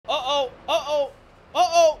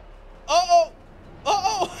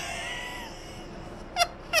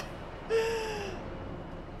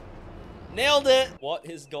What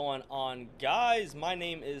is going on, guys? My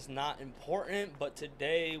name is Not Important, but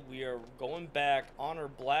today we are going back on our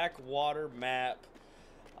Blackwater map.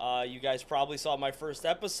 You guys probably saw my first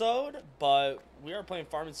episode, but we are playing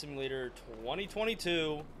Farming Simulator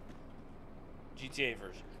 2022 GTA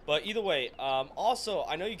version. But either way, also,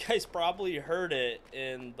 I know you guys probably heard it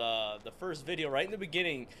in the first video right in the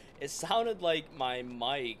beginning. It sounded like my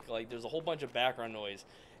mic, like there's a whole bunch of background noise.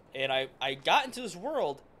 And I got into this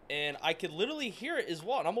world, and I could literally hear it as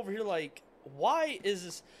well. And I'm over here like, why is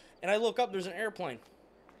this? And I look up, there's an airplane.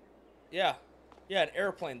 Yeah, an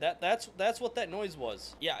airplane. That's what that noise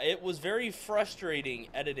was. Yeah, it was very frustrating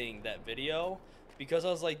editing that video because I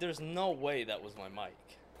was like, there's no way that was my mic.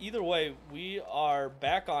 Either way, we are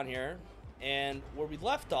back on here, and where we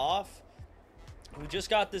left off, we just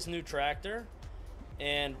got this new tractor,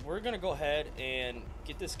 and we're gonna go ahead and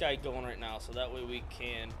get this guy going right now, so that way we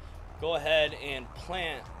can go ahead and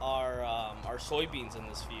plant our soybeans in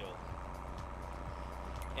this field.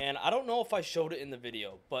 And I don't know if I showed it in the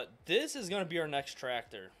video, but this is gonna be our next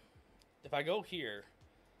tractor. If I go here,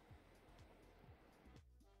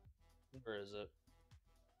 where is it?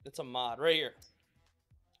 It's a mod right here.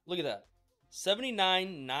 Look at that,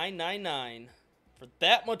 79,999 for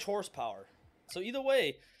that much horsepower. So either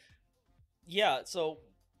way, yeah, so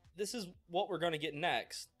this is what we're gonna get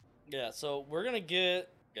next. Yeah, so we're gonna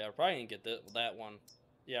get, yeah, we're probably gonna get that one.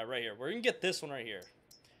 Yeah, right here. We're gonna get this one right here.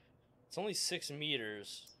 It's only 6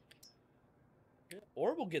 meters.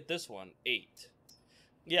 Or we'll get this one, 8.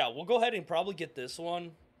 Yeah, we'll go ahead and probably get this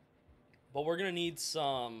one. But we're gonna need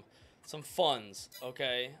some funds,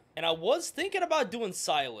 okay? And I was thinking about doing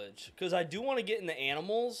silage, because I do want to get into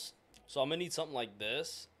animals. So I'm gonna need something like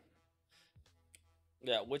this.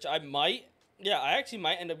 Yeah, which I might, yeah, I actually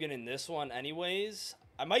might end up getting this one anyways.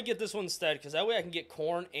 I might get this one instead, because that way I can get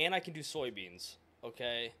corn and I can do soybeans,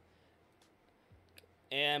 okay?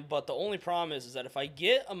 But the only problem is that if I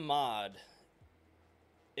get a mod,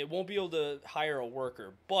 it won't be able to hire a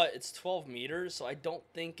worker. But it's 12 meters, so I don't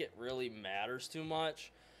think it really matters too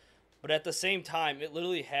much. But at the same time, it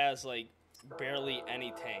literally has like barely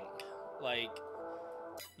any tank. Like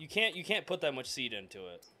you can't put that much seed into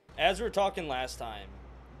it. As we were talking last time,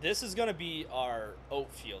 this is gonna be our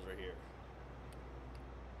oat field right here.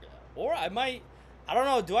 Or I don't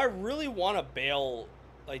know, do I really want to bale,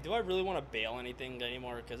 like, do I really want to bale anything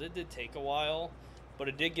anymore? Because it did take a while, but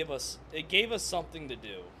it gave us something to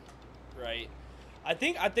do, right? I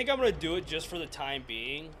think I'm gonna do it just for the time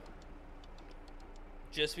being,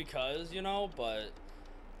 just because, you know. But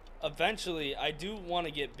eventually, I do want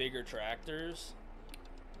to get bigger tractors,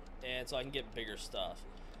 and so I can get bigger stuff.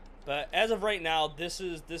 But as of right now, this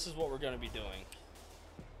is what we're gonna be doing.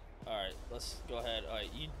 All right, let's go ahead. All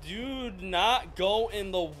right, you do not go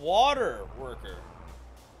in the water, worker.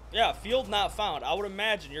 Yeah, field not found. I would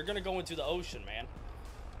imagine you're gonna go into the ocean, man.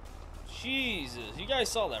 Jesus, you guys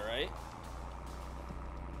saw that, right?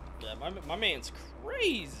 Yeah, my man's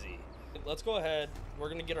crazy. Let's go ahead. We're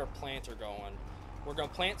gonna get our planter going. We're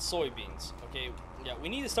gonna plant soybeans. Okay. Yeah, we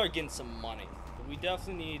need to start getting some money. But we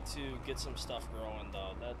definitely need to get some stuff growing,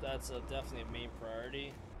 though. That's definitely a main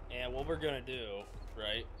priority. And what we're gonna do,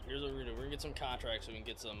 right? Here's what we're gonna do. We're gonna get some contracts so we can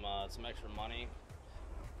get some extra money.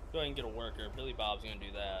 Go ahead and get a worker. Billy Bob's gonna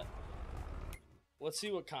do that. Let's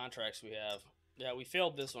see what contracts we have. Yeah, we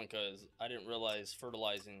failed this one because I didn't realize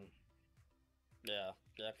fertilizing. Yeah,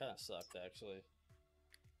 it kind of sucked actually.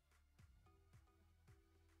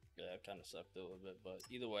 Yeah, it kind of sucked a little bit, but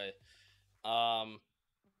either way,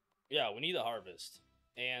 yeah, we need to harvest.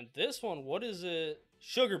 And this one, what is it?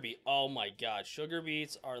 Sugar beet. Oh my god, sugar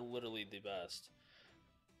beets are literally the best.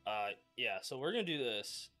 Yeah, so we're gonna do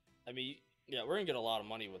this. I mean, yeah, we're gonna get a lot of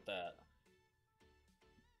money with that.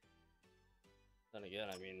 Then again,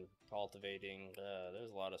 I mean, cultivating, there's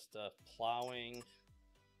a lot of stuff. Plowing.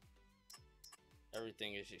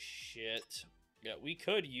 Everything is just shit. Yeah, we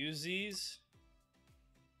could use these.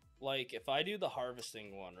 Like, if I do the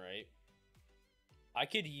harvesting one, right? I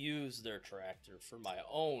could use their tractor for my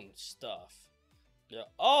own stuff. Yeah.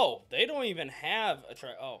 Oh, they don't even have a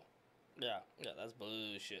tractor. Oh, yeah, that's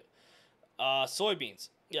bullshit. Soybeans.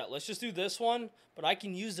 Yeah, let's just do this one, but I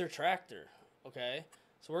can use their tractor. Okay.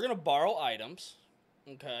 So we're gonna borrow items.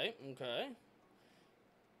 Okay.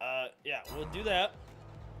 Yeah, we'll do that.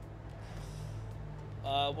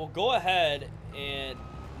 We'll go ahead and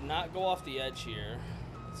not go off the edge here.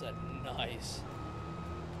 Is that nice?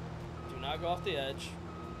 Do not go off the edge.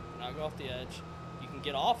 Do not go off the edge. You can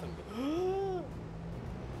get off and go.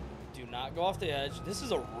 Do not go off the edge. This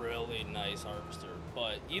is a really nice harvester.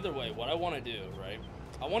 But either way, what I want to do, right?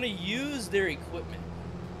 I want to use their equipment.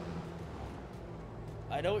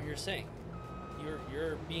 I know what you're saying.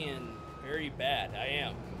 you're being very bad. I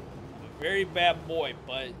am. I'm a very bad boy,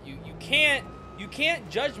 but you can't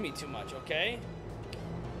judge me too much, okay?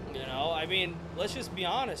 You know, I mean, let's just be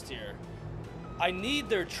honest here. I need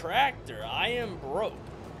their tractor. I am broke.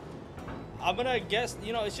 I'm gonna guess,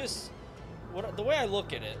 you know, it's just the way I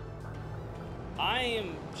look at it. I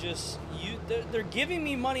am just they're giving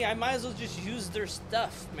me money. I might as well just use their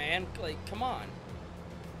stuff, man. Like, come on.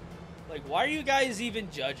 Like, why are you guys even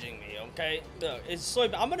judging me? Okay, look, it's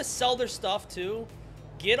soybean. I'm gonna sell their stuff too,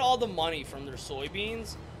 get all the money from their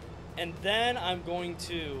soybeans, and then I'm going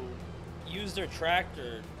to use their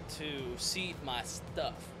tractor to seed my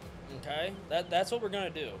stuff. Okay, that's what we're gonna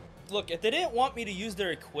do. Look, if they didn't want me to use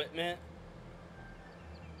their equipment,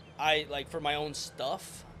 for my own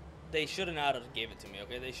stuff, they should have not have gave it to me.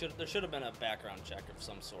 Okay, there should have been a background check of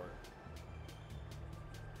some sort.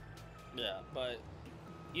 Yeah, but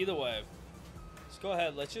either way, let's go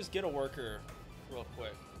ahead. Let's just get a worker real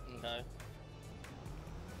quick. Okay,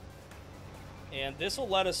 and this will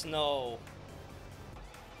let us know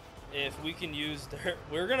if we can use their.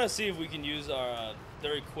 We're gonna see if we can use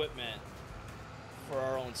their equipment for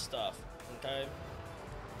our own stuff. Okay.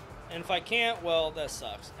 And if I can't, well, that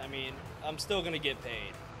sucks. I mean, I'm still gonna get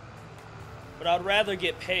paid, but I'd rather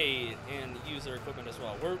get paid and use their equipment as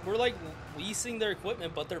well. We're like leasing their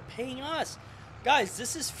equipment, but they're paying us. Guys,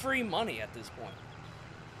 this is free money at this point.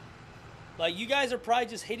 Like, you guys are probably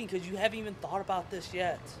just hating because you haven't even thought about this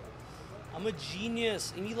yet. I'm a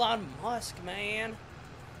genius. Elon Musk, man.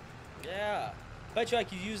 Yeah. Bet you I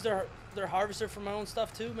could use their harvester for my own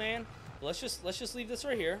stuff too, man. Let's just leave this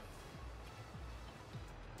right here.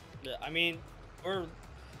 Yeah, I mean,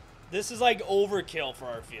 this is like overkill for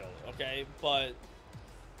our field, okay? But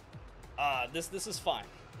this is fine.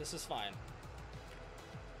 This is fine.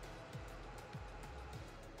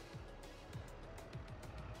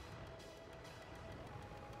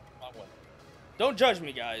 Don't judge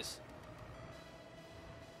me, guys.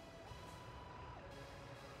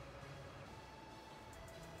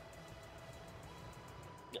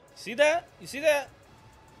 See that? You see that?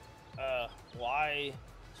 Why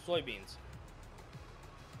soybeans?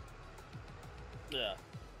 Yeah.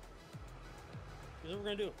 Here's what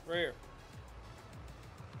we're gonna do right here.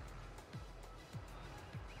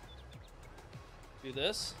 Do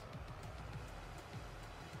this.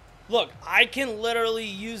 Look, I can literally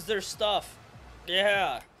use their stuff.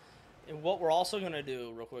 Yeah. And what we're also gonna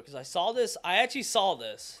do real quick, because I actually saw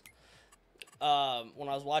this when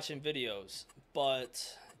I was watching videos.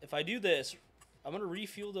 But if I do this, I'm gonna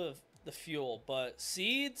refuel the fuel. But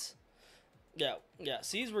seeds, yeah,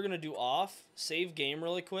 seeds we're gonna do off. Save game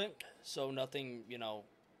really quick so nothing, you know,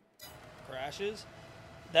 crashes.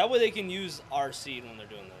 That way they can use our seed when they're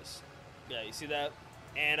doing this. Yeah, you see that?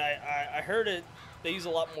 And I heard it. They use a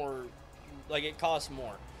lot more. Like, it costs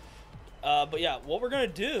more. But yeah, what we're gonna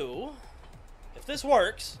do, if this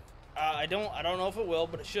works, I don't know if it will,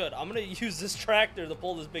 but it should. I'm gonna use this tractor to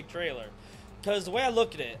pull this big trailer, because the way I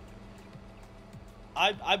look at it,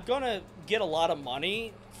 I'm gonna get a lot of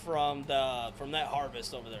money from that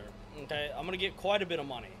harvest over there. Okay, I'm gonna get quite a bit of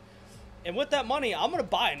money, and with that money, I'm gonna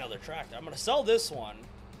buy another tractor. I'm gonna sell this one,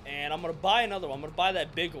 and I'm gonna buy another one. I'm gonna buy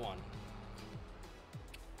that big one,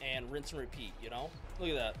 and rinse and repeat. You know, look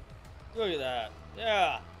at that. Look at that.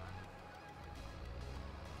 Yeah.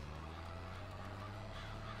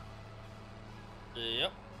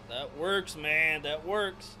 Yep, that works, man. That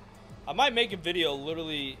works. I might make a video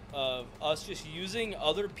literally of us just using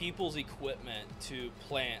other people's equipment to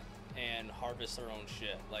plant and harvest our own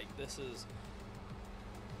shit. Like, this is...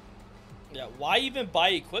 Yeah, why even buy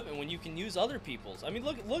equipment when you can use other people's? I mean,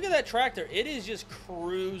 look at that tractor. It is just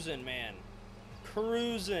cruising, man.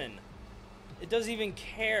 Cruising. It doesn't even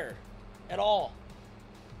care at all.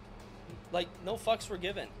 Like, no fucks were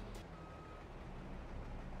given.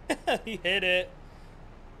 He hit it.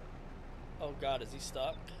 Oh god, is he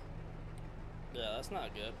stuck? Yeah, that's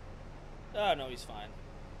not good. Oh no, he's fine.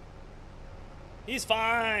 He's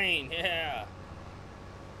fine! Yeah!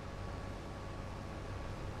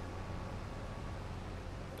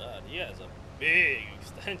 God, he has a big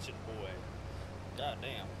extension, boy. God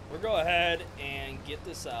damn. We'll go ahead and get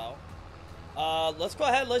this out. Let's go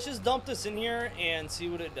ahead, let's just dump this in here and see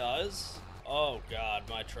what it does. Oh god,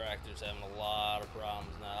 my tractor's having a lot of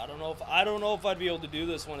problems now. I don't know if I'd be able to do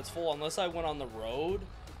this when it's full unless I went on the road.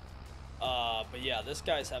 But yeah, this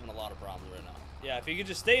guy's having a lot of problems right now. Yeah, if he could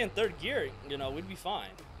just stay in third gear, you know, we'd be fine.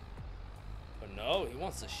 But no, he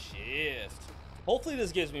wants to shift. Hopefully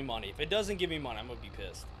this gives me money. If it doesn't give me money, I'm gonna be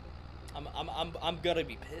pissed. I'm gonna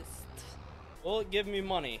be pissed. Will it give me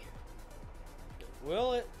money?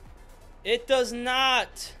 Will it? It does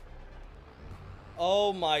not.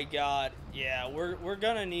 Oh my god. Yeah, we're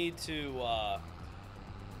gonna need to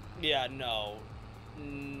yeah, no.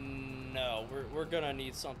 No, we're gonna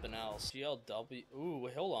need something else. GLW. Ooh,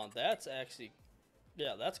 wait, hold on. That's actually,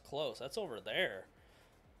 yeah, that's close. That's over there.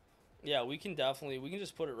 Yeah, we can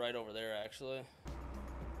just put it right over there actually.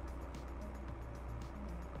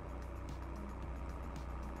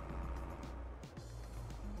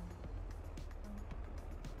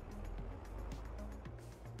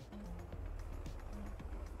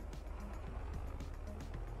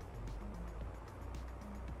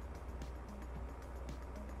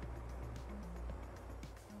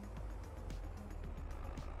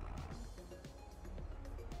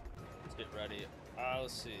 Let's get ready.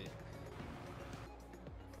 Let's see.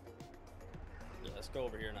 Yeah, let's go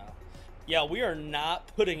over here now. Yeah, we are not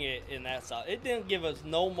putting it in that side. It didn't give us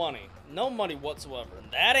no money. No money whatsoever.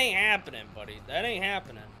 That ain't happening, buddy. That ain't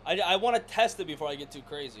happening. I want to test it before I get too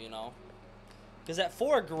crazy, you know? Because that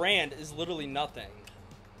 $4 grand is literally nothing.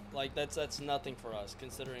 Like, that's nothing for us,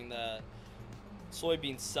 considering that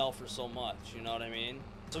soybeans sell for so much, you know what I mean?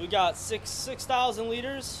 So we got 6,000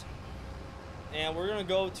 liters, and we're gonna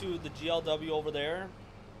go to the GLW over there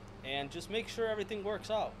and just make sure everything works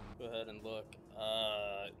out. Go ahead and look.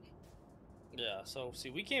 Yeah, so see,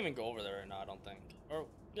 we can't even go over there right now, I don't think. Or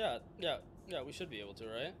yeah, we should be able to,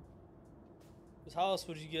 right? Because how else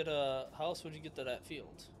would you get to that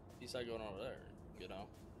field besides going over there, you know?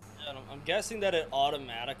 Yeah, I'm guessing that it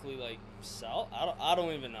automatically like sell. I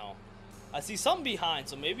don't even know. I see something behind,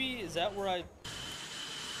 so maybe is that where I? Let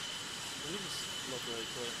me just look really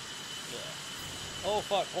quick. Yeah. Oh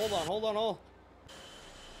fuck! Hold on.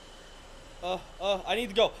 I need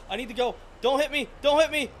to go. Don't hit me.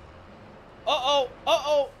 Uh-oh.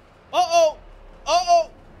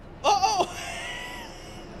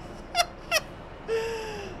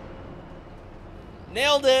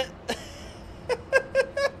 Nailed it.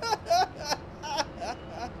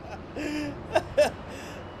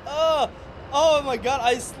 Oh my god,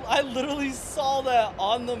 I literally saw that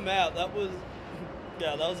on the map. That was,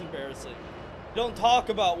 yeah, that was embarrassing. We don't talk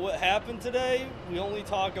about what happened today. We only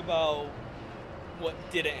talk about what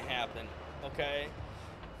didn't happen, okay?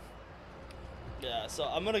 Yeah, so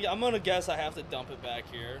I'm gonna guess I have to dump it back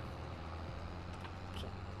here.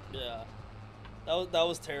 Yeah. That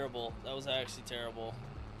was terrible. That was actually terrible.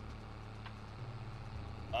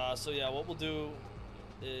 So yeah, what we'll do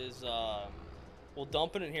is we'll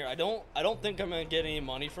dump it in here. I don't think I'm gonna get any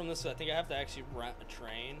money from this. I think I have to actually rent a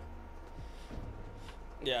train.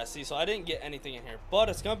 Yeah, see, so I didn't get anything in here, but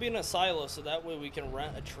it's gonna be in a silo, so that way we can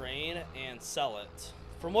rent a train and sell it.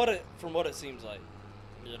 From what it seems like,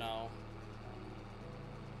 you know.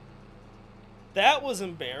 That was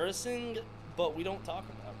embarrassing, but we don't talk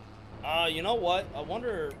about it. You know what? I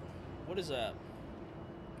wonder, what is that?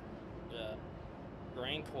 Yeah,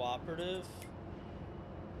 grain cooperative.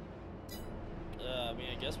 I mean,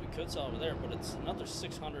 I guess we could sell over there, but it's another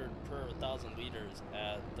 600 per 1,000 liters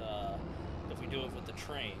at if we do it with the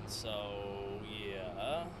train. So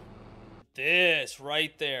yeah, this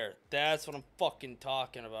right there. That's what I'm fucking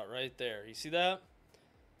talking about right there. You see that?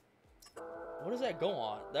 What does that go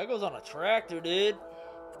on? That goes on a tractor, dude.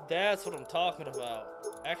 That's what I'm talking about.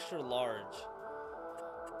 Extra large.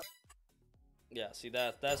 Yeah, see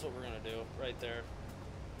that's what we're gonna do right there.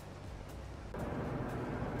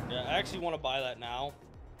 Yeah, I actually want to buy that now.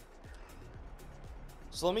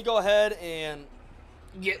 So let me go ahead and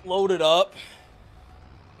get loaded up.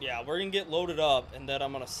 Yeah, we're gonna get loaded up, and then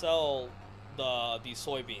I'm gonna sell these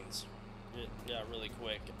soybeans. Yeah, really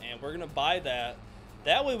quick, and we're gonna buy that.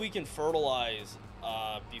 That way we can fertilize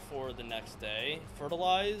before the next day.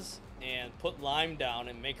 Fertilize and put lime down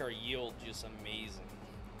and make our yield just amazing.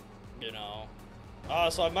 You know.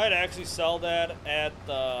 So I might actually sell that at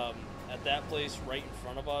that place right in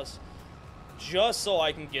front of us, just so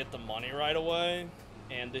I can get the money right away.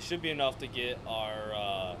 And this should be enough to get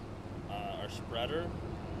our spreader.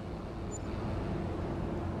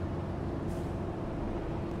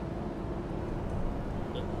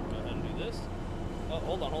 Go ahead and do this. Oh,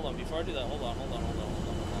 hold on. Before I do that, hold on.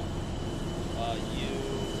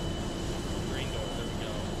 Green door. There we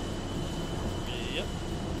go. Yep.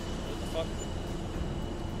 What the fuck?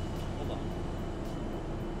 Hold on.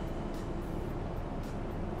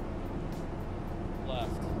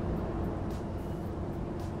 Left.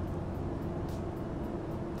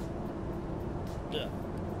 Yeah.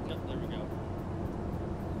 Yep, there we go.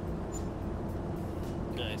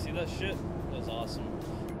 Okay, see that shit? That's awesome.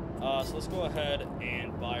 So let's go ahead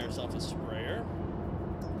and buy ourselves a sprayer.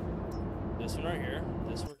 This one right here.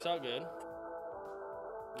 This works out good.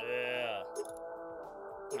 Yeah.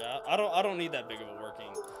 Yeah, I don't need that big of a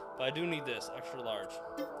working, but I do need this extra large.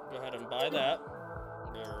 Go ahead and buy that.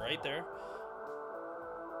 They're right there.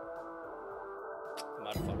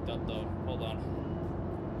 Might have fucked up though. Hold on.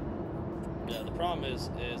 Yeah, the problem is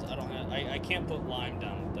I don't have I can't put lime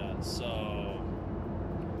down with that. So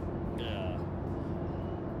yeah.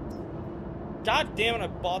 God damn it! I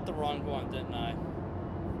bought the wrong one, didn't I?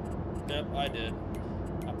 Yep, I did.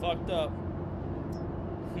 I fucked up.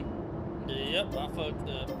 Yep, I fucked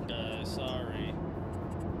up, guys. Sorry.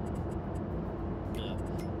 Yeah.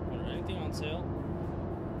 Anything on sale?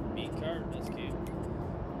 Meat cart. That's cute.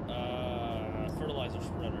 Fertilizer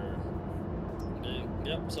spreader. Okay.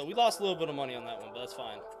 Yep. So we lost a little bit of money on that one, but that's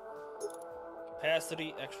fine.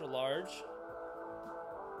 Capacity extra large.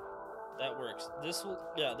 That works. This will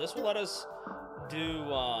let us do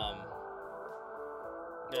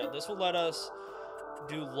this will let us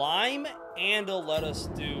do lime and it'll let us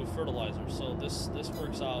do fertilizer. So this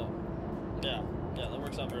works out. Yeah, that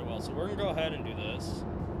works out very well. So we're gonna go ahead and do this.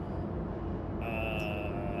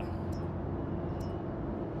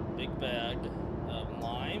 Big bag of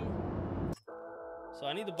lime. So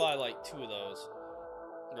I need to buy like 2 of those.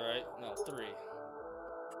 Right? No, 3.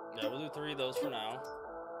 Yeah, we'll do 3 of those for now.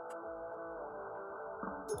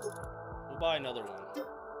 We'll buy another one,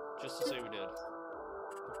 just to say we did.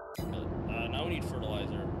 Now we need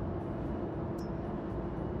fertilizer.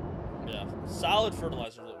 Yeah, solid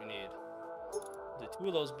fertilizer is what we need. The 2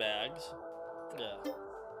 of those bags. Yeah,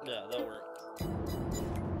 that'll work.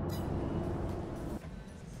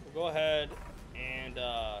 We'll go ahead and,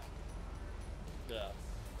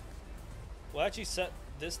 we'll actually set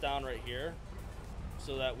this down right here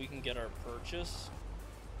so that we can get our purchase.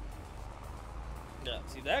 Yeah,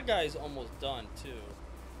 see, that guy's almost done, too.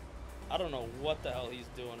 I don't know what the hell he's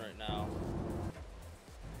doing right now.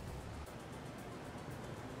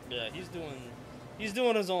 Yeah, he's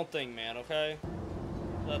doing his own thing, man, okay?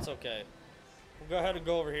 That's okay. We'll go ahead and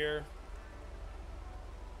go over here.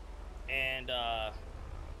 And, yeah,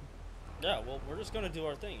 well, we're just gonna do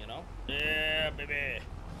our thing, you know? Yeah, baby.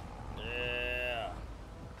 Yeah.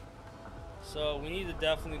 So, we need to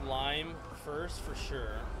definitely lime first, for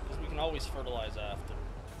sure. Because we can always fertilize after.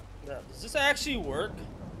 Yeah, does this actually work?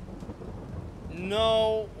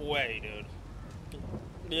 No way, dude.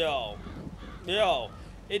 Yo.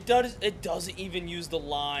 It doesn't even use the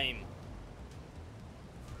lime.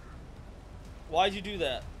 Why'd you do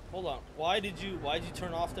that? Hold on. Why'd you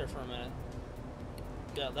turn off there for a minute?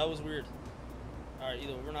 Yeah, that was weird. Alright,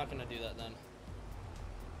 either we're not gonna do that then.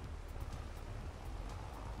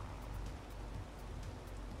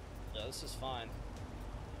 Yeah, this is fine.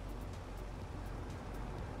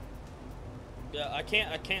 Yeah, I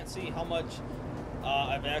can't see how much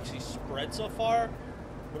I've actually spread so far,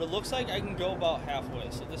 but it looks like I can go about halfway.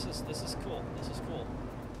 So this is cool. This is cool.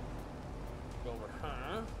 Go over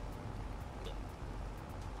here.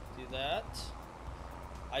 Do that.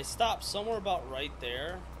 I stopped somewhere about right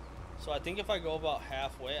there, so I think if I go about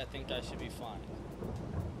halfway, I think I should be fine.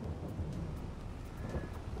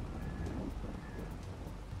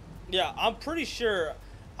 Yeah, I'm pretty sure.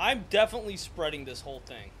 I'm definitely spreading this whole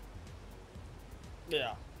thing.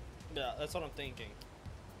 Yeah, that's what I'm thinking.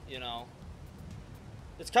 You know,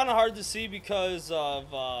 it's kind of hard to see because of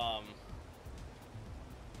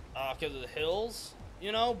the hills,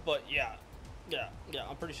 you know. But yeah,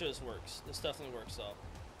 I'm pretty sure this works. This definitely works though.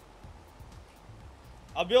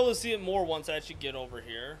 I'll be able to see it more once I actually get over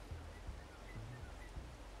here.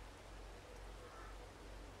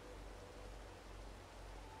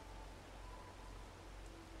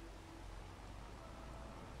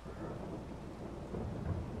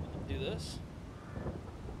 Do this.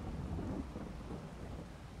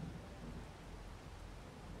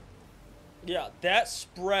 Yeah, that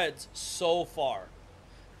spreads so far.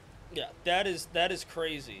 Yeah, that is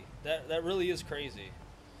crazy. That really is crazy.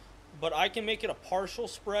 But I can make it a partial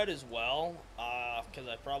spread as well, because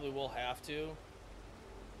I probably will have to.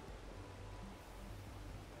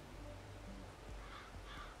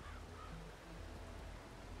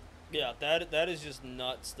 Yeah, that is just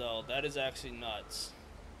nuts, though. That is actually nuts.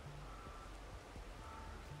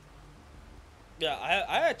 Yeah,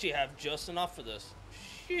 I actually have just enough for this.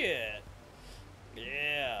 Shit.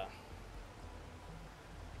 Yeah.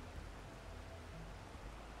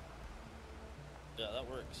 Yeah, that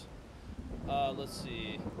works. Let's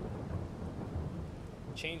see.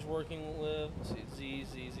 Change working live. Let's see.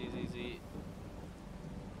 Z.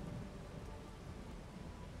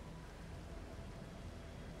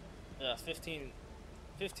 Yeah, 15.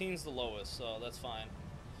 15's the lowest, so that's fine.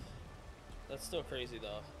 That's still crazy,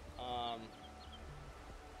 though.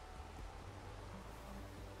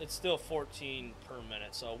 it's still 14 per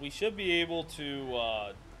minute, so we should be able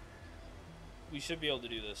to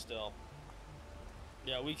do this still.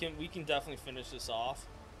 Yeah, we can definitely finish this off.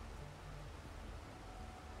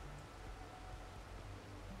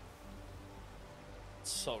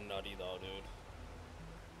 It's so nutty though, dude.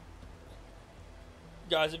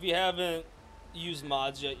 Guys, if you haven't used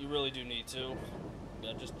mods yet, you really do need to.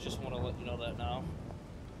 Yeah, just want to let you know that now.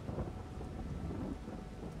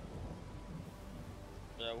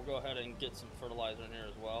 Yeah, we'll go ahead and get some fertilizer in here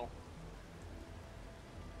as well.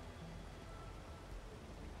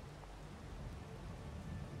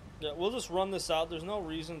 Yeah, we'll just run this out. There's no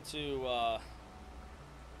reason to,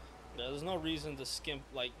 there's no reason to skimp,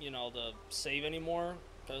 like, you know, the save anymore,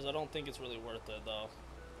 because I don't think it's really worth it, though.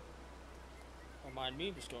 Don't mind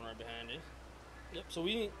me, just going right behind you. Yep, so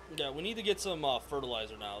we need to get some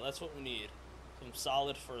fertilizer now. That's what we need. Some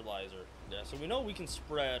solid fertilizer. Yeah, so we know we can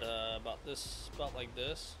spread about like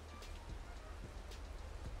this.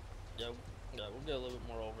 Yeah, we'll get a little bit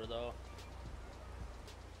more over, though.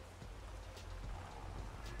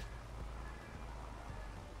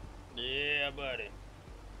 Yeah, buddy.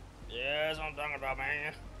 Yeah, that's what I'm talking about,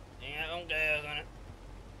 man. Ain't no gas in it.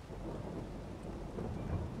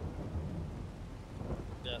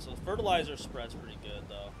 Yeah, so the fertilizer spread's pretty good,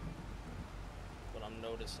 though. What I'm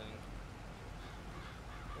noticing.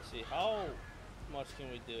 Let's see, how much can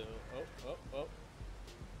we do? Oh.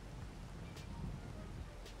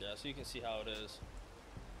 Yeah, so you can see how it is.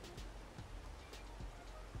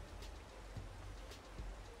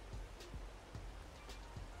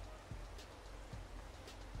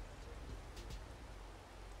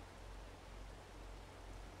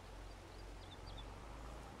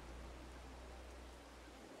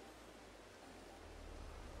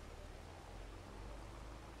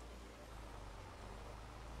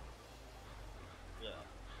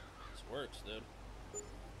 Works, dude.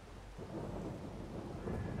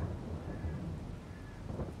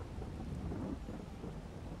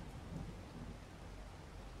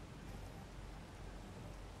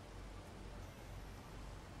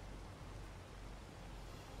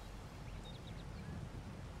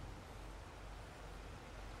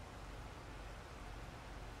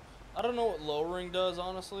 I don't know what lowering does,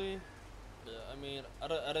 honestly. Yeah, I mean, I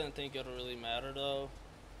didn't think it'll really matter, though.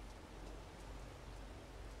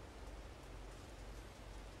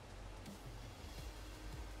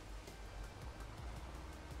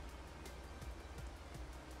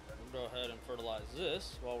 Go ahead and fertilize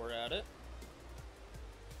this while we're at it.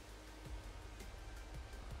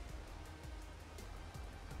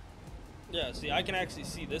 Yeah, see, I can actually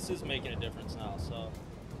see this is making a difference now, so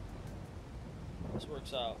this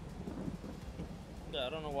works out. Yeah, I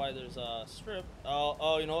don't know why there's a strip.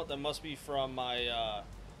 Oh, you know what? That must be from my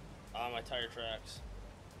my tire tracks.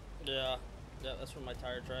 Yeah, that's from my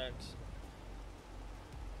tire tracks.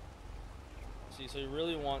 See, so you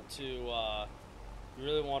really want to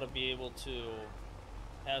be able to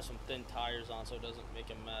have some thin tires on so it doesn't make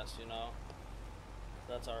a mess, you know?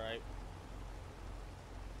 That's alright.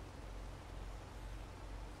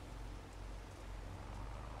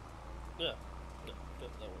 Yeah,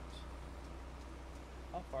 that works.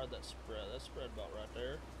 How far did that spread? That spread about right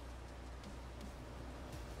there.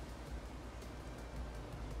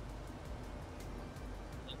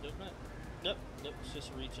 Is that doing it? Yep, it's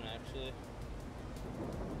just reaching actually.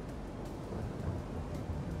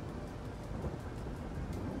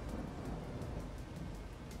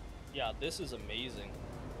 Yeah, this is amazing.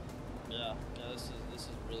 Yeah, this is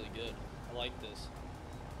really good. I like this.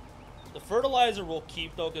 The fertilizer will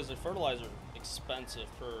keep though, because the fertilizer is expensive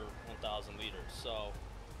per 1,000 liters. So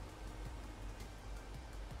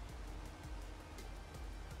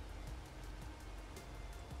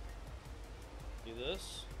do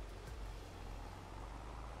this.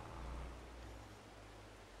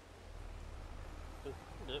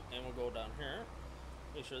 And we'll go down here.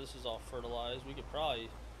 Make sure this is all fertilized. We could probably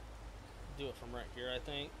do it from right here, I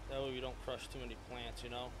think. That way we don't crush too many plants, you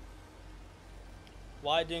know.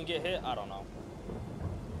 Why it didn't get hit, I don't know.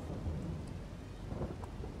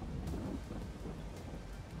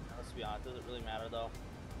 Let's be honest, does it really matter though?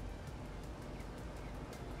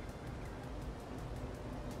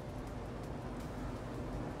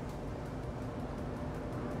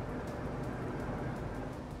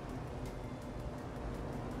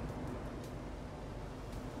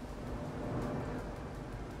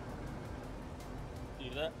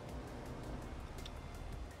 That?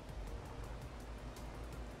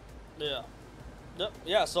 Yeah. Yep.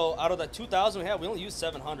 Yeah, so out of that 2,000 we have, we only used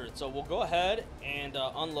 700. So we'll go ahead and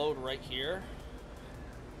unload right here.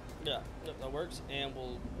 Yeah, yep, that works. And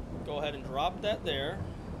we'll go ahead and drop that there.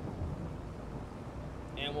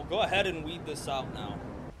 And we'll go ahead and weed this out now.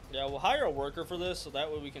 Yeah, we'll hire a worker for this, so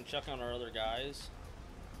that way we can check on our other guys.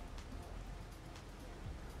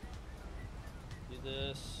 Do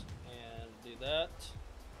this, and do that.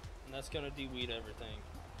 And that's going to de-weed everything,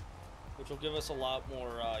 which will give us a lot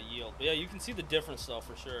more yield. But yeah, you can see the difference, though,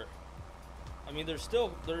 for sure. I mean, there's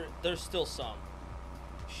still some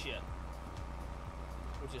shit,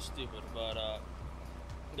 which is stupid, but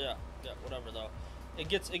yeah, whatever though. It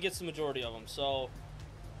gets the majority of them. So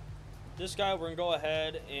this guy, we're gonna go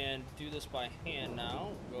ahead and do this by hand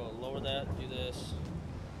now. Go lower that, do this.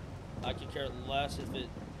 I could care less if it,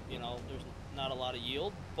 you know, there's not a lot of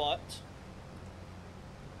yield, but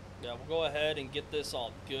yeah, we'll go ahead and get this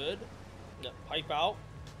all good. Yeah, pipe out.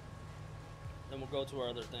 Then we'll go to our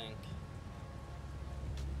other thing.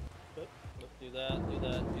 Do that, do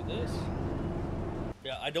that, do this.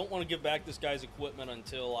 Yeah, I don't want to give back this guy's equipment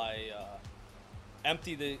until I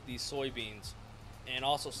empty these soybeans and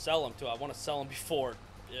also sell them too. I want to sell them before,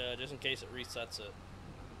 just in case it resets it.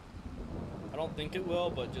 I don't think it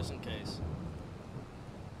will, but just in case.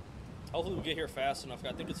 Hopefully we get here fast enough.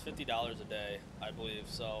 I think it's $50 a day, I believe,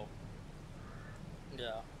 so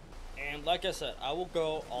yeah. And like I said, I will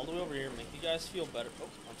go all the way over here, make you guys feel better. Oh,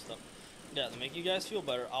 I'm stuck. Yeah, to make you guys feel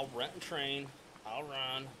better, I'll rent and train. I'll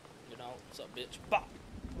run. You know, what's up, bitch? Bop!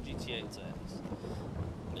 GTA says.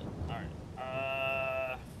 Yeah,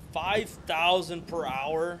 alright. 5,000 per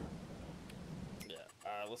hour. Yeah,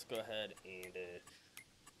 let's go ahead and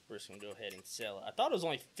we're just gonna go ahead and sell it. I thought it was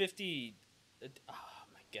only 50. Oh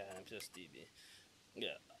my god, I'm just DB.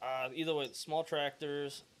 Yeah, either way, small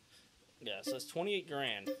tractors. Yeah, so it's 28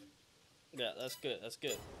 grand. Yeah, that's good. That's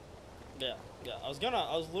good. Yeah, I was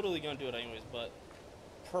literally gonna do it anyways, but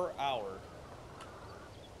per hour.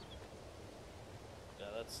 Yeah,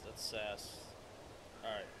 that's sass.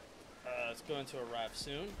 All right, it's going to arrive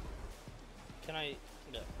soon. Can I?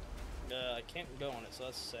 Yeah, I can't go on it, so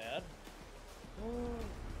that's sad.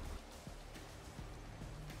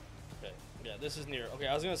 Okay, yeah, this is near. Okay,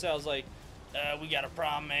 I was gonna say, I was like, we got a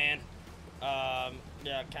problem, man.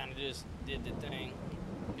 Yeah, I kind of just did the thing,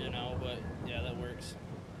 you know, but yeah, that works.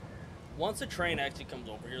 Once the train actually comes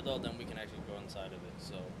over here, though, then we can actually go inside of it.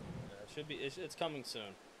 So, yeah, it should be. It's coming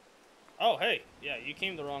soon. Oh, hey, yeah, you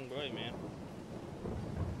came the wrong way, man.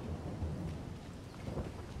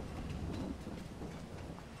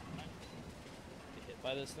 Get hit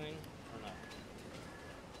by this thing or not?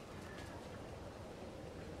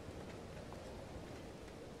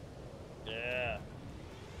 Yeah.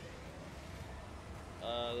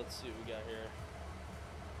 Let's see what we got here.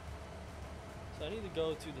 So I need to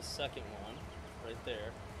go to the second one, right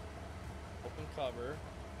there. Open cover.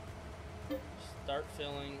 Start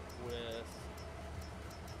filling with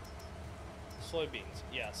soybeans.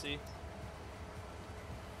 Yeah, see?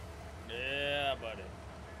 Yeah, buddy.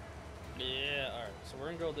 Yeah, alright. So we're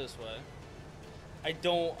gonna go this way. I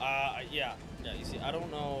don't, yeah, you see, I don't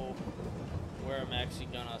know where I'm actually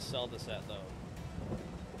gonna sell this at, though.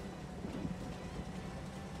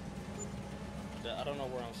 Yeah, I don't know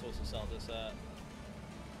where I'm supposed to sell this at.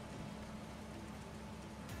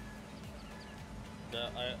 Yeah,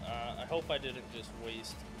 I hope I didn't just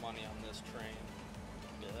waste money on this train.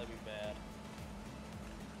 Yeah, that'd be bad.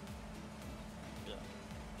 Yeah.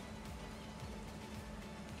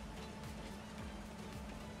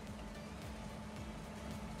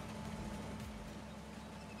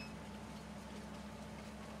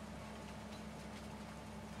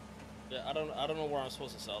 Yeah, I don't know where I'm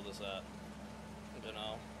supposed to sell this at. You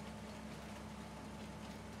know.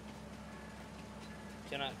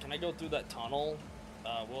 Can I go through that tunnel?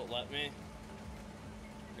 Will it let me?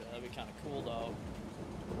 Yeah, that'd be kind of cool though.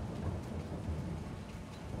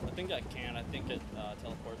 I think I can. I think it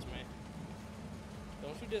teleports me.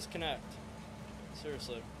 Don't you disconnect?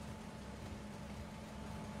 Seriously.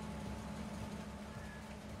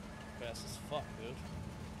 Fast as fuck, dude.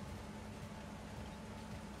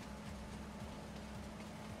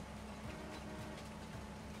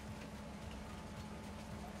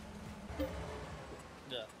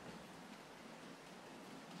 Yeah.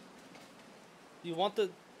 You want the...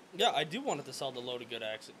 Yeah, I do want it to sell the loaded good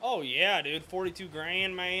accent. Oh, yeah, dude. 42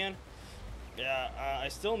 grand, man. Yeah, I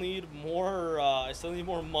still need more,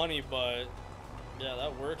 more money, but... Yeah,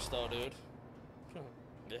 that works, though, dude.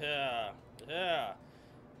 Yeah, yeah.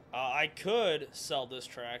 I could sell this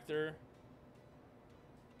tractor,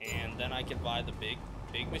 and then I could buy the big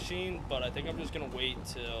machine, but I think I'm just gonna wait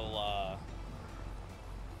till,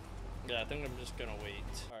 yeah, I think I'm just gonna wait.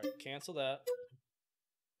 Alright, cancel that.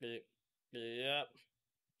 Yep. Yep.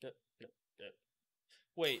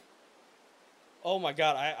 Wait. Oh my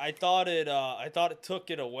god, I thought it took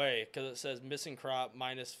it away because it says missing crop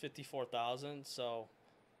minus 54,000. So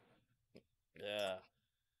yeah,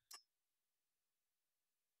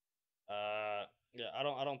 yeah,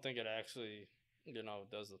 I don't think it actually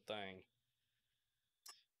does the thing.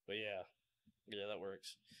 But yeah, yeah, that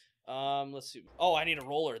works. Let's see. Oh, I need a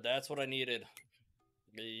roller. That's what I needed.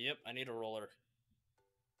 Yep, I need a roller.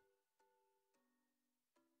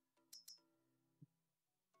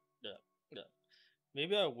 Yeah, yeah.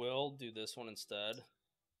 Maybe I will do this one instead.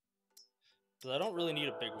 Because I don't really need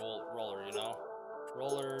a big roller, you know?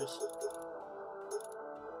 Rollers.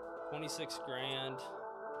 26 grand.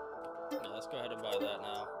 Yeah, let's go ahead and buy that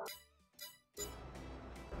now.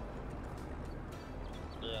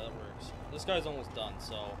 Yeah, that works. This guy's almost done,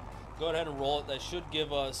 so go ahead and roll it. That should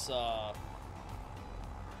give us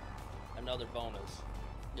another bonus.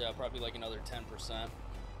 Yeah, probably like another 10%. Yeah,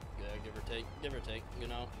 give or take, you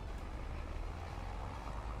know?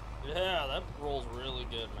 Yeah, that rolls really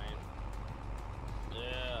good, man.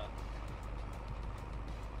 Yeah.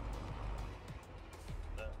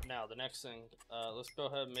 Now, the next thing, let's go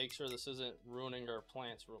ahead and make sure this isn't ruining our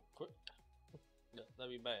plants real quick. Yeah,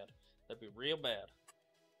 that'd be bad. That'd be real bad.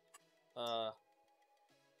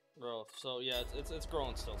 Growth. So yeah, it's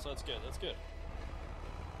growing still, so that's good. That's good.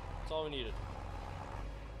 That's all we needed.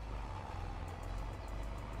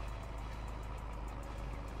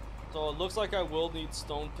 So it looks like I will need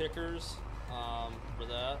stone pickers for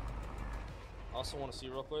that. I also want to see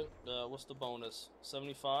real quick, what's the bonus?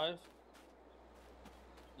 75?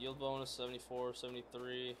 Yield bonus 74,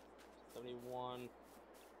 73, 71.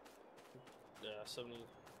 Yeah, 70.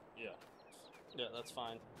 Yeah. Yeah, that's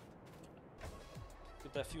fine.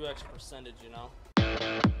 Get that few extra percentage, you know?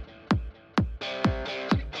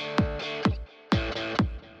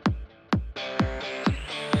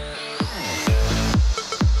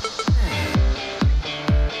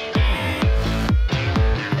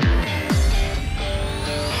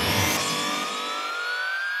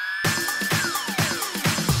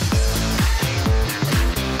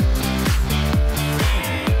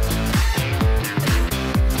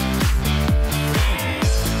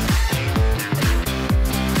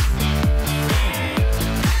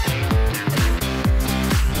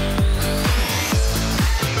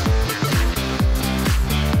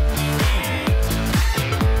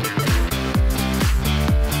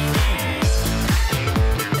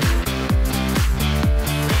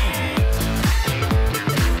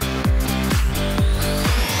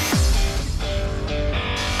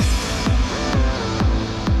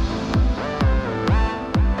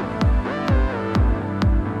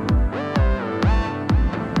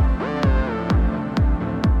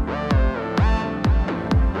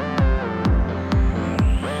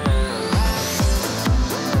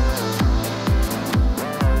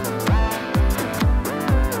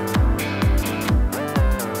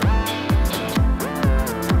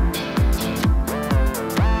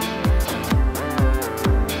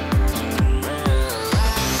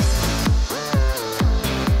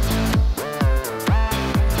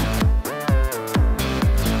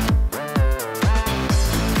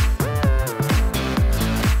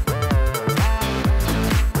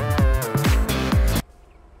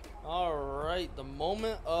 The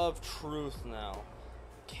moment of truth now.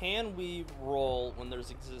 Can we roll when there's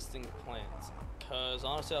existing plants? Because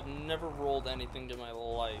honestly, I've never rolled anything in my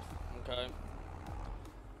life. Okay,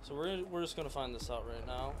 so we're just gonna find this out right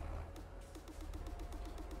now.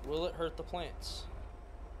 Will it hurt the plants?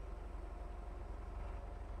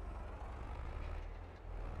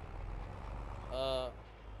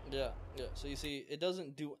 Yeah. So you see, it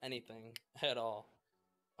doesn't do anything at all.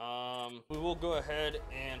 We will go ahead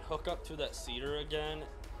and hook up to that cedar again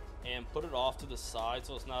and put it off to the side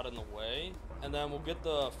so it's not in the way. And then we'll get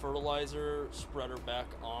the fertilizer spreader back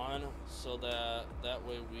on so that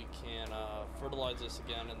way we can fertilize this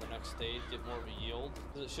again in the next stage, get more of a yield.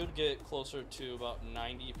 It should get closer to about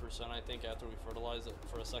 90%, I think, after we fertilize it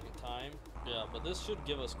for a second time. Yeah, but this should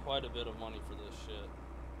give us quite a bit of money for this shit.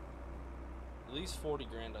 At least 40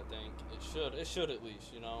 grand, I think. It should at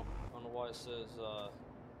least, you know. I don't know why it says,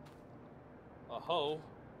 a hoe.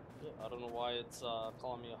 I don't know why it's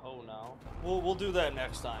calling me a hoe now. We'll do that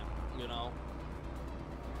next time, you know.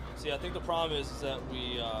 See, I think the problem is that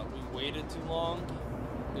we waited too long,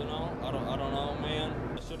 you know. I don't know, man.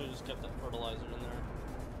 I should have just kept that fertilizer in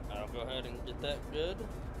there. I'll go ahead and get that good.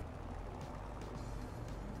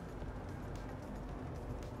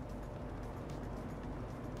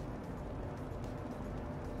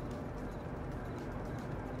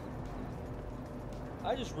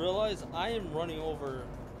 I just realized I am running over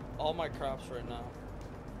all my crops right now.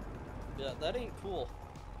 Yeah, that ain't cool.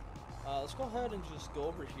 Let's go ahead and just go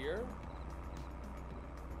over here.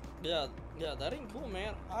 Yeah, that ain't cool,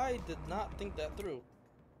 man. I did not think that through.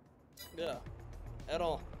 Yeah, at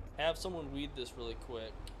all. Have someone read this really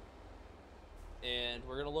quick. And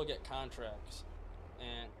we're gonna look at contracts.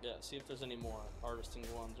 And yeah, see if there's any more harvesting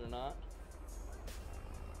ones or not.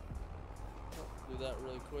 Do that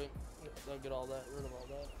really quick. They'll get all that, rid of all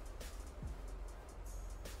that.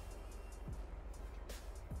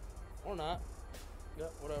 Or not. Yeah,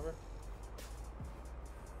 whatever.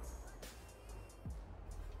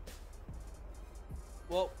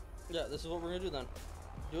 Well, yeah, this is what we're gonna do then.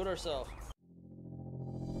 Do it ourselves.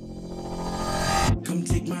 Come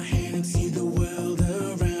take my hand and see the world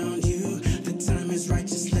around you. The time is right,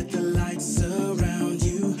 just let the light surround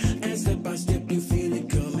you. And step by step you feel it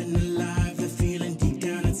coming alive. The feeling deep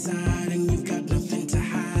down inside and you've got nothing to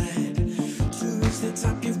hide. To reach the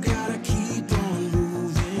top you've gotta keep on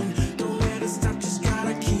moving. Don't let it stop, just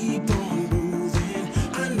gotta keep on moving.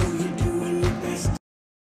 I know you're doing your best.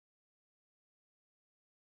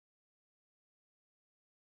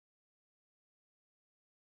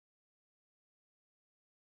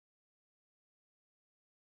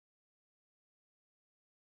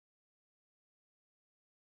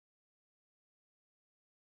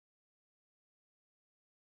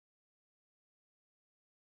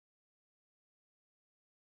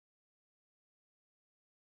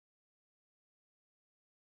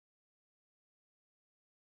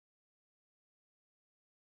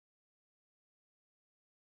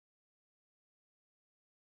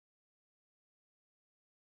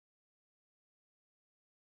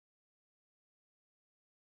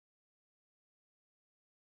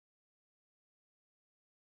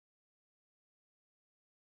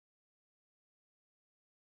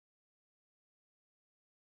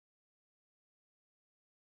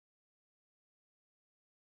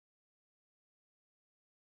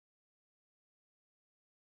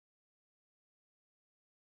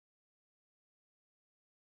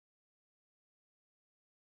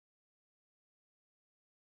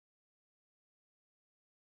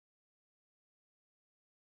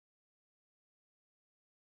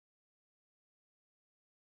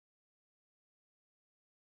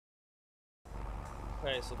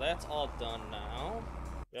 Okay, so that's all done now.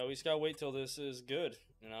 Yeah, we just gotta wait till this is good,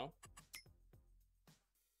 you know?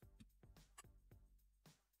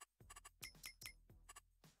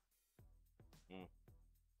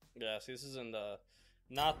 Yeah, see, this is in the,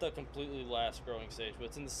 not the completely last growing stage, but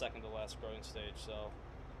it's in the second to last growing stage, so,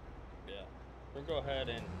 yeah. We'll go ahead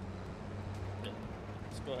and, yeah,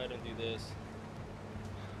 let's go ahead and do this.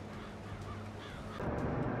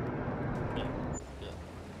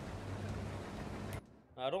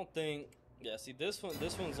 I don't think, yeah, see this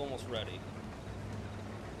one's almost ready.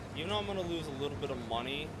 Even though I'm gonna lose a little bit of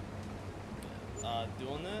money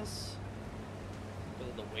doing this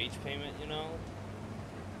because of the wage payment, you know,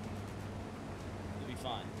 it'll be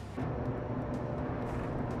fine.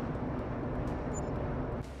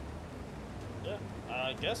 Yeah,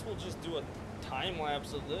 I guess we'll just do a time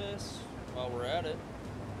lapse of this while we're at it.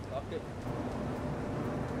 Fuck it.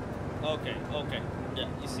 Okay. Yeah,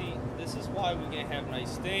 you see, this is why we can have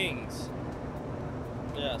nice things.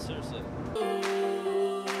 Yeah, seriously.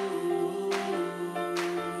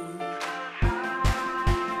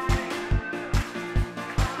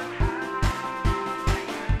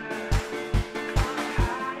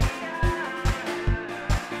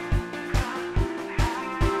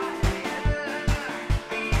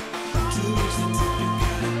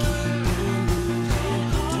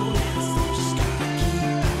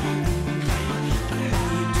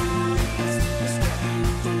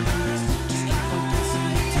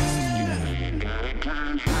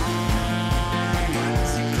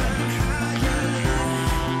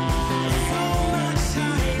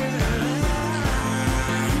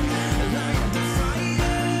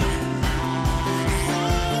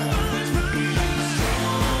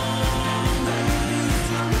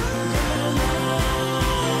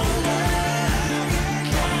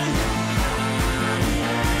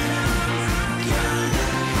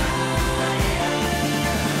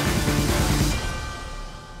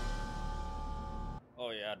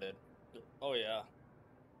 Oh yeah.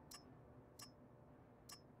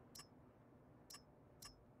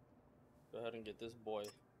 Go ahead and get this boy.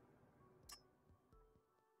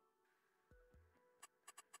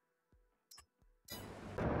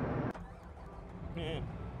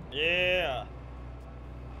 Yeah.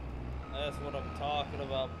 That's what I'm talking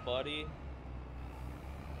about, buddy.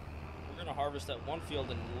 We're gonna harvest that one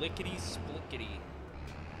field in lickety-splickety.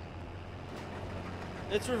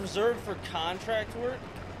 It's reserved for contract work?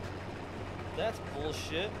 That's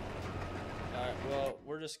bullshit. Alright, well,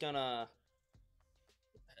 we're just gonna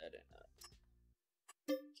head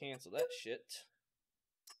in. Cancel that shit.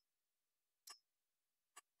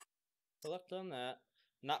 Collect on that.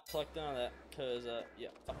 Not collect on that, because, yeah,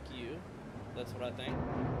 fuck you. That's what I think.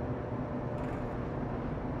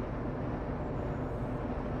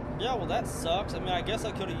 Yeah, well, that sucks. I mean, I guess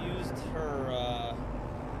I could have used her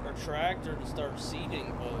tractor to start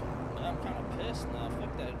seeding, but I'm kind of pissed now.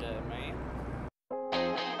 Fuck that guy, man.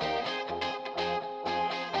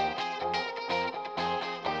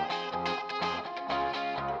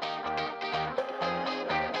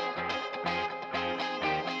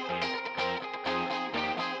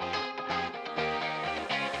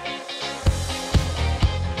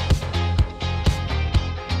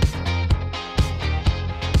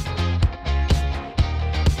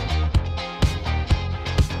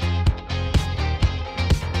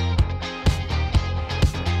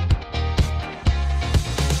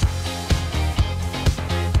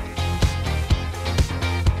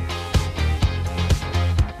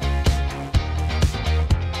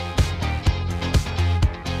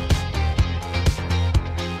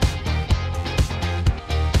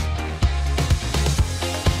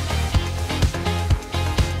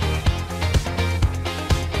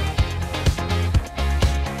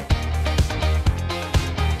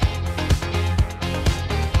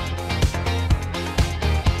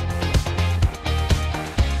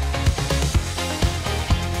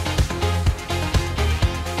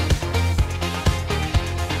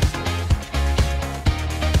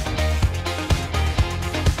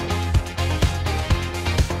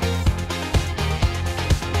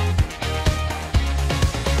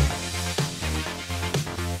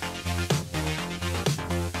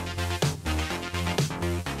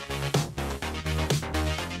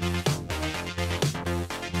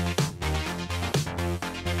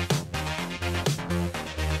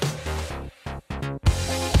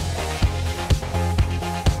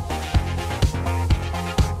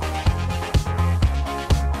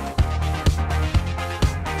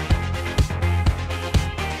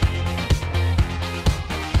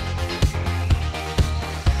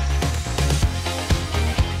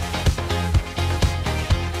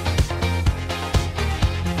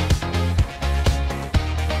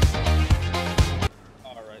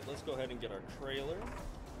 Get our trailer.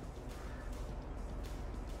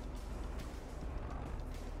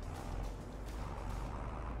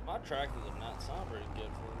 My tractor did not sound very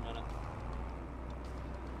good for a minute.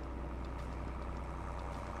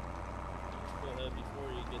 Let's go ahead before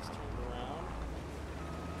he gets turned around.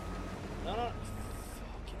 No,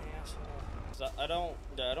 fucking asshole.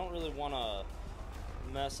 I don't really want to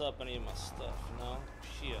mess up any of my stuff, you know?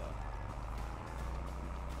 Shit.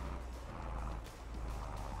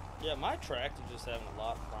 Yeah, my tractor's just having a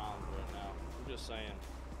lot of problems right now. I'm just saying.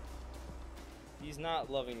 He's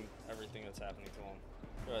not loving everything that's happening to him.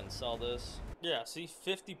 Go ahead and sell this. Yeah, see,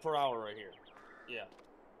 50 per hour right here. Yeah.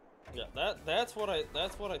 Yeah, that's what I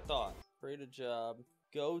thought. Create a job.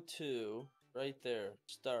 Go to right there.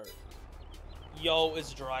 Start. Yo,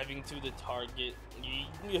 it's driving to the target.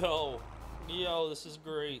 Yo, this is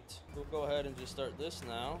great. We'll go ahead and just start this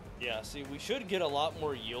now. Yeah, see, we should get a lot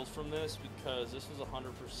more yield from this because this was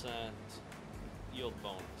 100% yield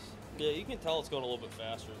bonus. Yeah, you can tell it's going a little bit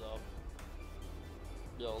faster, though.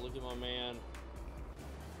 Yo, look at my man.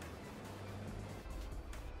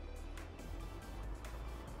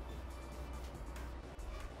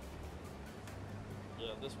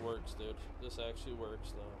 Yeah, this works, dude. This actually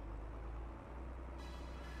works, though.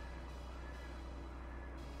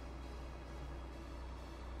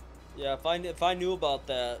 Yeah, if I knew about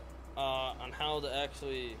that, on how to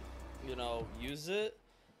actually, you know, use it,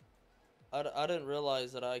 I didn't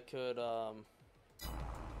realize that I could,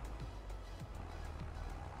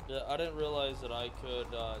 yeah, I didn't realize that I could,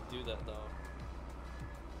 do that, though.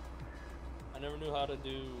 I never knew how to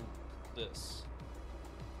do this.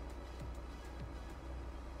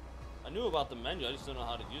 I knew about the menu, I just didn't know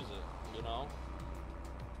how to use it, you know?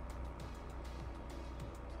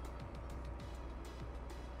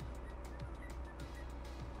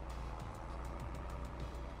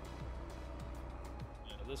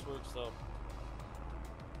 This works though.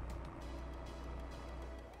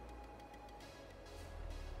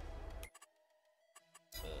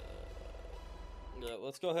 Yeah,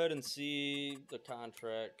 let's go ahead and see the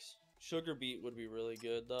contracts. Sugar beet would be really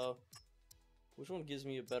good though. Which one gives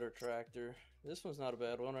me a better tractor? This one's not a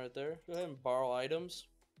bad one right there. Go ahead and borrow items.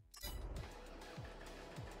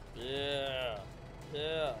 Yeah,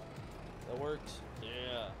 yeah, that works.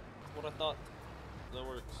 Yeah, that's what I thought. That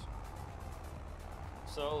works.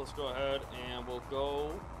 So let's go ahead and we'll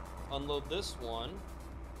go unload this one.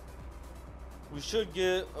 We should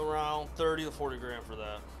get around 30 to 40 grand for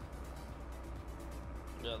that.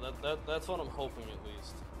 Yeah, that's what I'm hoping at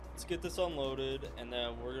least. Let's get this unloaded, and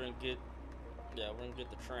then we're gonna get, we're gonna get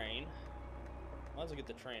the train. Might as well get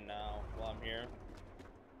the train now while I'm here.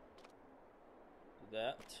 Do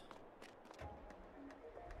that.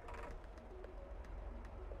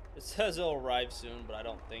 It says it'll arrive soon, but I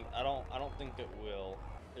don't think it will.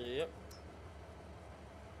 Yep.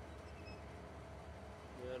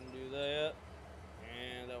 Go ahead and do that,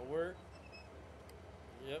 and that'll work.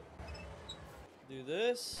 Yep. Do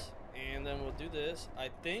this, and then we'll do this. I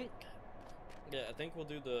think we'll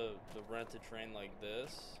do the rented train like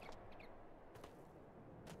this.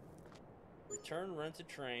 Return rented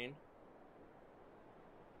train.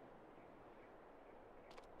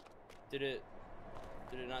 Did it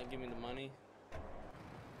not give me the money?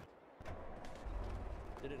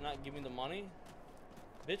 Did it not give me the money?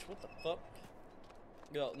 Bitch, what the fuck?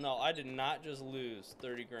 Yo, no, I did not just lose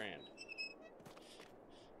 30 grand.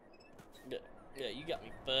 Yeah, you got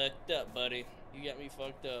me fucked up, buddy. You got me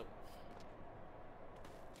fucked up.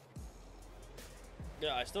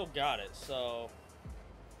 Yeah, I still got it, so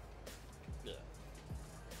yeah.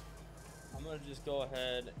 I'm gonna just go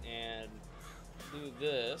ahead and do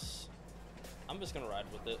this. I'm just gonna ride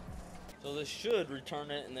with it. So this should return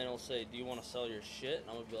it, and then it'll say, do you want to sell your shit? And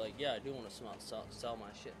I'm gonna be like, yeah, I do want to sell my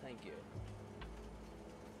shit, thank you.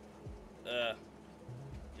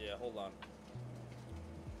 Yeah, hold on.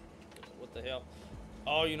 What the hell?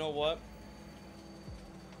 Oh, you know what?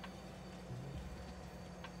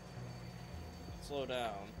 Slow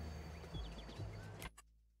down.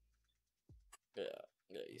 Yeah,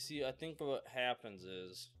 you see, I think what happens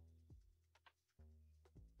is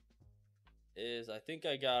I think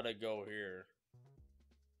I gotta go here.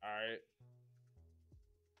 Alright.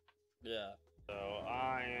 Yeah. So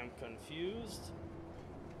I am confused.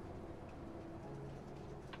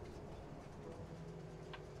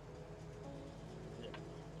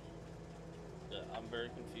 Yeah, I'm very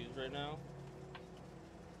confused right now.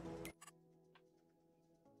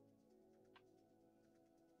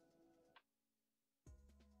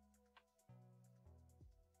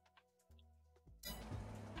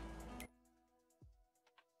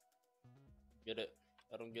 Get it?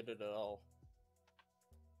 I don't get it at all.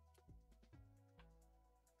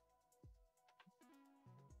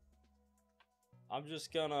 I'm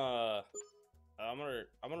just gonna I'm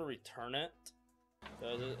gonna return it.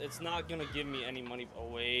 It's not gonna give me any money. Oh,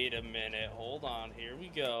 wait a minute. Hold on. Here we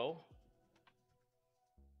go.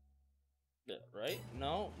 Yeah, right?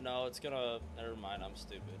 No, it's gonna. Never mind. I'm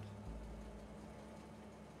stupid.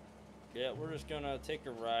 Yeah, we're just gonna take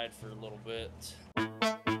a ride for a little bit.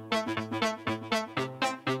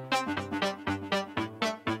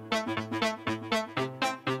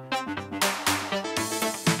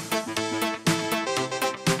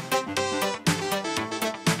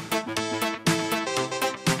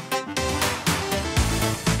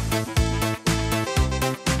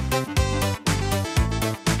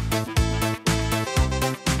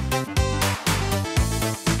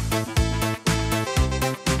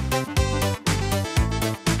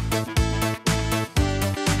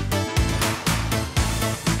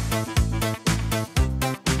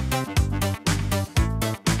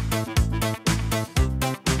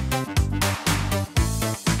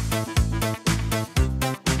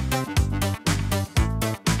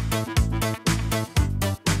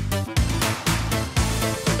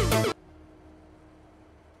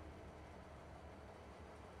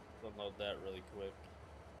 Unload that really quick.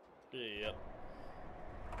 Yep.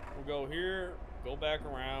 We'll go here, go back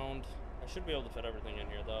around. I should be able to fit everything in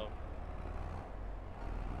here though.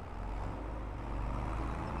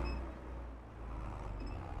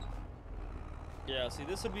 Yeah, see,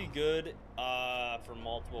 this would be good for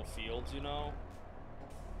multiple fields, you know?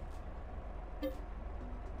 Yeah,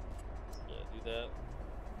 do that.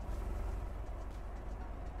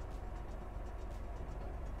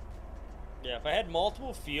 Yeah, if I had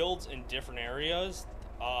multiple fields in different areas,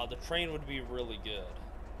 the train would be really good.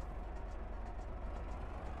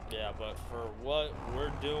 Yeah, but for what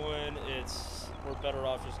we're doing, we're better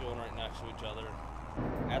off just going right next to each other.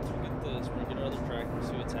 After we get this, we're gonna get our other tractor and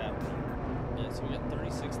see what's happening. Yeah, so we got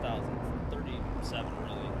 36,000, 37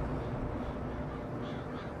 really.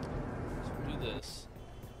 So we'll do this.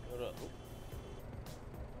 Go to,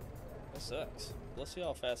 that sucks. Let's see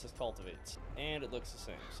how fast this cultivates. And it looks the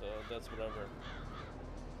same, so that's whatever.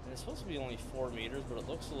 And it's supposed to be only 4 meters, but it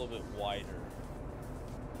looks a little bit wider.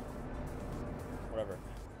 Whatever.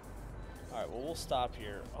 Alright, well, we'll stop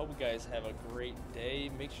here. Hope you guys have a great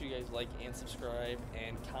day. Make sure you guys like and subscribe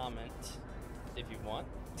and comment if you want.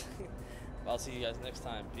 I'll see you guys next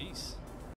time. Peace.